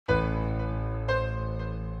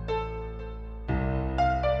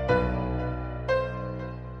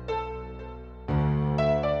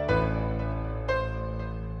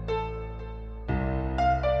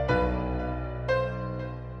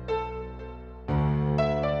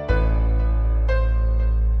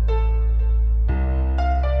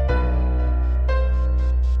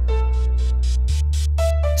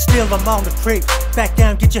Still I'm on the creep. Back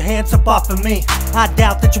down, get your hands up off of me. I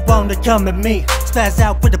doubt that you wanna come at me. Spaz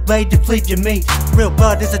out with a blade to flip your meat. Real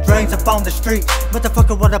blood as it drains up on the street.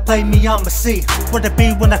 Motherfucker wanna play me, I'ma see what it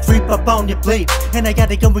be when I creep up on your bleed. And I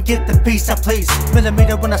gotta go and get the piece I please.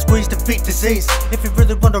 Millimeter when I squeeze the feet disease. If you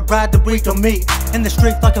really wanna ride the week on me, in the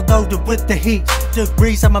street like a loaded with the heat.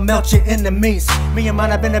 Degrees, I'ma melt your enemies. Me and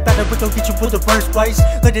mine, I've been about it, we gon' get you with the worst ways.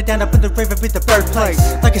 Let it down up in the grave and be the third place.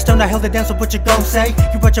 Like a stone, I held it down, so what you gon' say?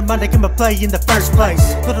 You want your mind to come and play in the first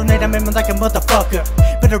place. Little Nate, I'm aiming like a motherfucker.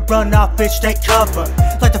 Better run off, bitch, take cover.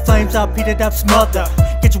 Like the flames, I'll beat it up, smother.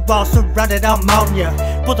 Get you all surrounded, I'm on ya.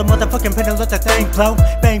 Pull the motherfucking pin and let the thing blow.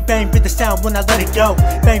 Bang, bang, be the sound when I let it go.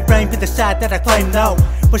 Bang, bang, be the side that I claim no.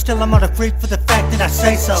 But still I'm on a creep for the fact that I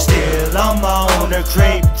say so. Still I'm on a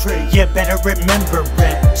creep, you better remember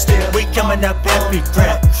it. Still we coming up every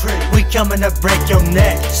breath. We coming up break your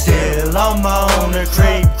neck. Still I'm on a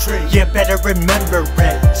creep, you better remember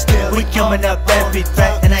it. Still we coming up every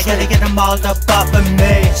threat, and I gotta get them all up off of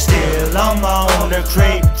me. Still I'm on a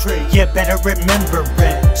creep, you better remember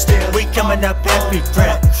it. Still we coming up every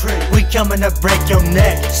threat. We coming up break your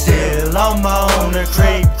neck. Still I'm on a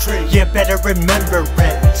creep, you better remember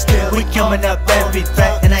it. Still we coming up every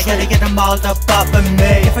threat, and I gotta get them all up off of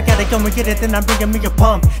me. If I gotta go and get it, then I'm bringing me a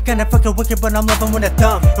pump. Kinda fucking wicked, but I'm loving when I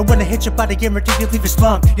thumb. And when I hit your body, guaranteed you leave a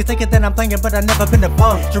slump. You thinking that I'm playing, but I never been a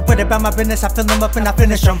punk. You're worried about my business, I fill them up and I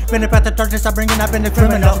finish them. Been about the darkness, I bring it, I've been a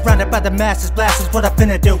criminal. Surrounded by the masses, blast is what I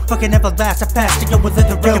finna do. Fucking never last, I pass to go with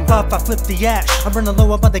the real puff, I flip the ash. I'm running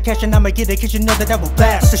low up on the cash and I'ma get it, cause you know that I will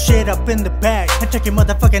blast the shit up in the bag. And take your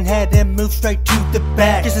motherfucking head and move straight to the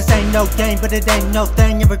back. Cause this ain't no game, but it ain't no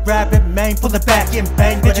thing. Ever grab it, man, pull it back and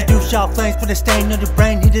bang. Bitch, you do shot flames, put a stain on your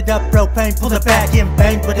brain. Heat it up, propane, pull it back and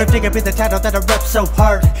bang. But Gravedigga be the title that I rep so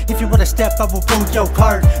hard. If you wanna step, I will pull your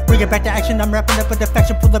card. Bring it back to action, I'm wrapping up with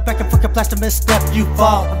affection. Pull it back and fucking blast a misstep, you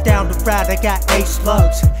fall. I'm down to ride, I got 8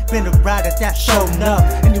 slugs. Been a rider that shown up,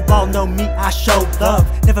 and you all know me, I show love.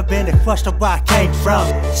 Never been a question where I came from.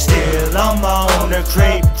 Still I'm on a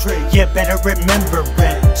creep, you better remember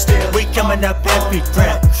it. Still we coming up every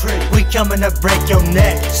threat. We coming up break your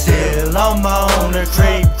neck. Still I'm on a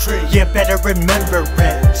creep, you better remember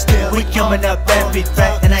it. Still we coming up every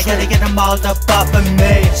threat, and I gotta get them all up off of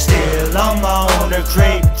me. Still I'm on a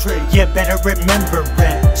creep, you better remember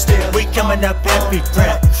it. Still we coming up every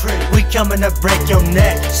threat. We coming up break your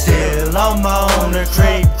neck. Still I'm on a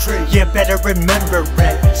creep, you better remember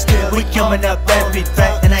it. Still we coming up every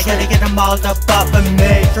threat, and I gotta get them all up off of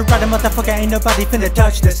me. You're right, motherfucker, ain't nobody finna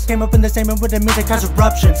touch this. Came up in the same and with a minute cause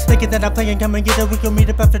eruptions. Thinking that I'm playing, come and get it, we can meet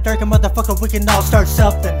up after dark. And motherfucker, we can all start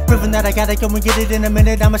something. Proving that I gotta go and get it in a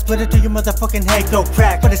minute. I'ma split it to your motherfucking head, go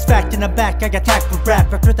crack. But it's fact in the back, I got tacked for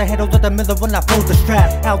rap. After the handle of the middle when I pull the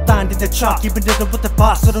strap. Outlined in the chalk, keeping dealing with the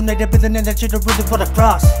boss. Little Native in that shit, I really wanna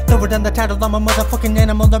cross. Throw it on the title, I'm a motherfucking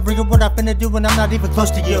animal. I'm bringing what I finna do, and I'm not even close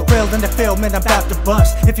to you. Real in the field, man, I'm about to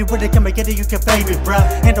bust. If you really come and get it, you can pay me, bruh.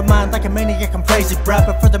 Handle mine like a maniac, I'm crazy, bruh.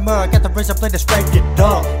 But furthermore, I got the razor blade to scrape your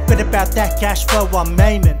dog. Bit about that cash flow, I'm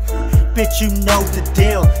aiming. Bitch, you know the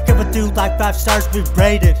deal. Coming through like 5 stars, we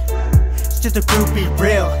rated. It's just a group, be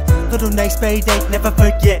real. Little Na8 spade ain't never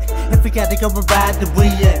forget. If we gotta go and ride, then we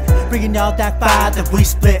in. Bringing all that fire that we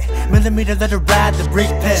split. Millimeter, let it ride the brick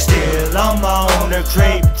pit. Still I'm on a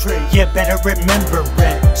creep, you better remember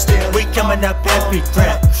it. Still we coming up every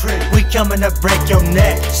threat. We coming up break your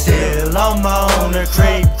neck. Still I'm on a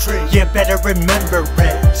creep, you better remember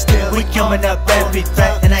it. Still we coming up every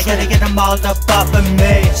threat, and I gotta get them all up off of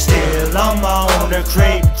me. Still I'm on a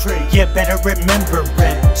creep, you better remember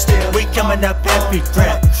it. Still we coming up every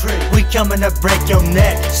threat. We coming up break your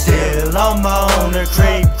neck. Still I'm on a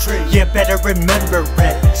creep, you better remember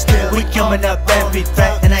it. Still we coming up every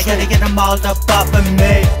threat, and I gotta get them all up off of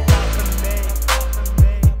me.